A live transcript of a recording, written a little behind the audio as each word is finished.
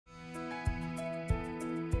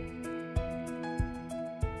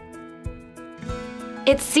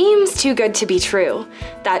It seems too good to be true,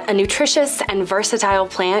 that a nutritious and versatile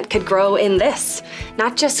plant could grow in this.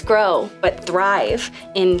 Not just grow, but thrive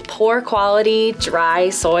in poor quality, dry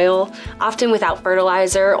soil, often without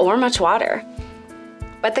fertilizer or much water.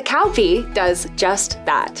 But the cowpea does just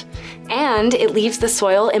that, and it leaves the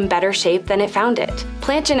soil in better shape than it found it.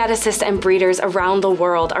 Plant geneticists and breeders around the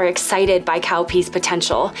world are excited by cowpea's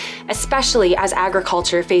potential, especially as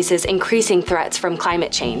agriculture faces increasing threats from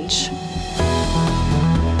climate change.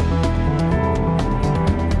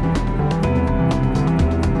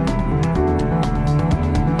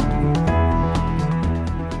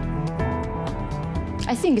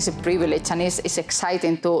 I think it's a privilege and it's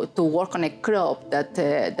exciting to work on a crop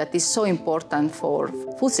that is so important for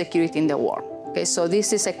food security in the world. Okay, so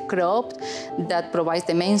this is a crop that provides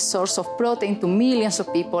the main source of protein to millions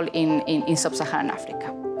of people in sub-Saharan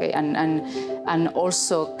Africa. Okay, and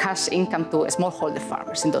also cash income to smallholder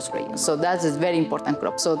farmers in those regions. So that's a very important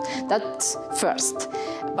crop. So that's first.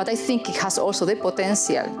 But I think it has also the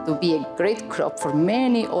potential to be a great crop for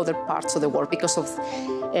many other parts of the world because of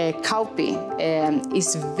cowpea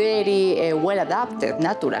is very well adapted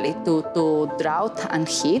naturally to drought and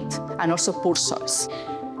heat and also poor soils.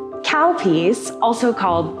 Cowpeas, also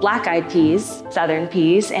called black-eyed peas, southern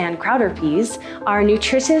peas, and crowder peas, are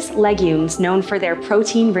nutritious legumes known for their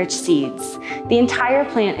protein-rich seeds. The entire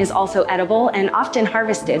plant is also edible and often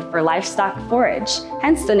harvested for livestock forage,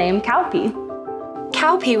 hence the name cowpea.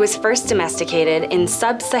 Cowpea was first domesticated in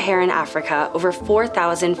sub-Saharan Africa over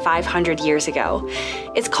 4,500 years ago.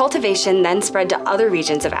 Its cultivation then spread to other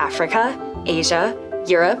regions of Africa, Asia,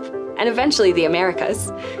 Europe, and eventually the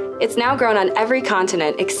Americas. It's now grown on every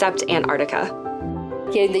continent except Antarctica.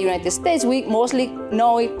 Here in the United States, we mostly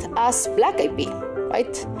know it as black-eyed pea,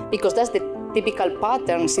 right? Because that's the typical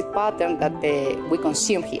pattern, seed pattern that we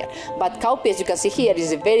consume here. But cowpea, as you can see here,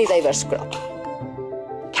 is a very diverse crop.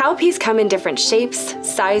 Cowpeas come in different shapes,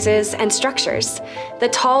 sizes, and structures. The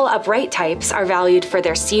tall, upright types are valued for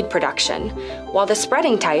their seed production, while the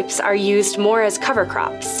spreading types are used more as cover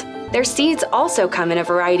crops. Their seeds also come in a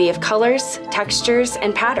variety of colors, textures,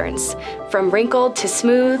 and patterns, from wrinkled to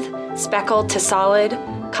smooth, speckled to solid,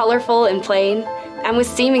 colorful and plain, and with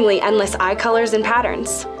seemingly endless eye colors and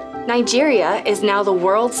patterns. Nigeria is now the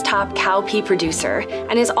world's top cowpea producer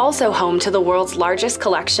and is also home to the world's largest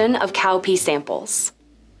collection of cowpea samples.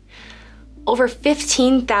 Over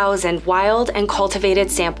 15,000 wild and cultivated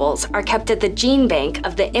samples are kept at the gene bank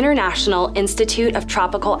of the International Institute of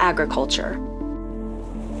Tropical Agriculture.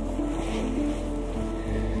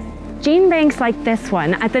 Gene banks like this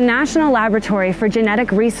one at the National Laboratory for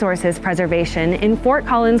Genetic Resources Preservation in Fort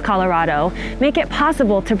Collins, Colorado, make it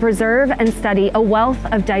possible to preserve and study a wealth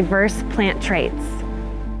of diverse plant traits.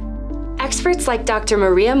 Experts like Dr.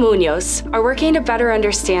 Maria Muñoz are working to better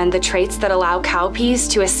understand the traits that allow cowpeas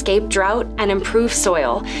to escape drought and improve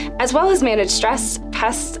soil, as well as manage stress,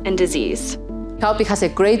 pests, and disease. Cowpea has a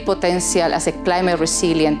great potential as a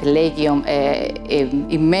climate-resilient legume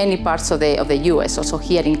in many parts of the U.S., also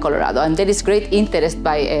here in Colorado. And there is great interest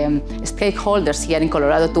by stakeholders here in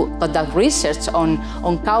Colorado to conduct research on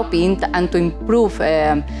cowpea and to improve,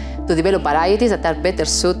 to develop varieties that are better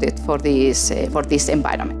suited for this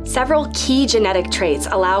environment. Several key genetic traits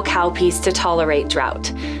allow cowpeas to tolerate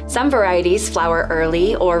drought. Some varieties flower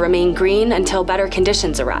early or remain green until better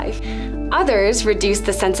conditions arrive. Others reduce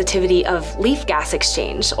the sensitivity of leaf gas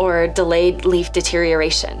exchange or delayed leaf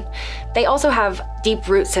deterioration. They also have deep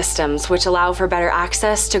root systems which allow for better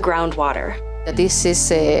access to groundwater. This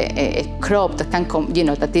is a crop that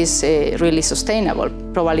that is really sustainable.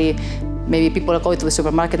 Probably, maybe people go to the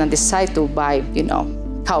supermarket and decide to buy,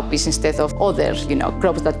 cowpeas instead of other,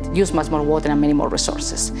 crops that use much more water and many more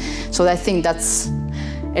resources. So I think that's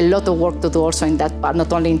a lot of work to do also in that part,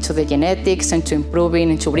 not only into the genetics and to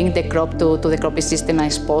improving and to bring the crop to the cropping system and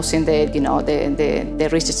exposing the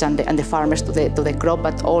research and the farmers to the crop,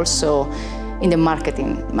 but also in the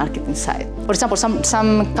marketing side. For example, some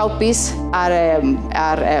cowpeas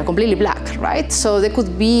are completely black, right? So there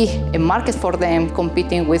could be a market for them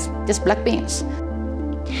competing with just black beans.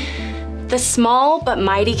 The small but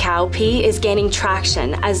mighty cowpea is gaining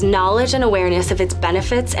traction as knowledge and awareness of its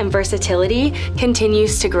benefits and versatility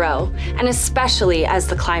continues to grow, and especially as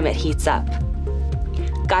the climate heats up.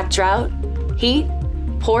 Got drought, heat,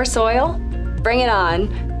 poor soil? Bring it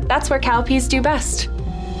on. That's where cowpeas do best.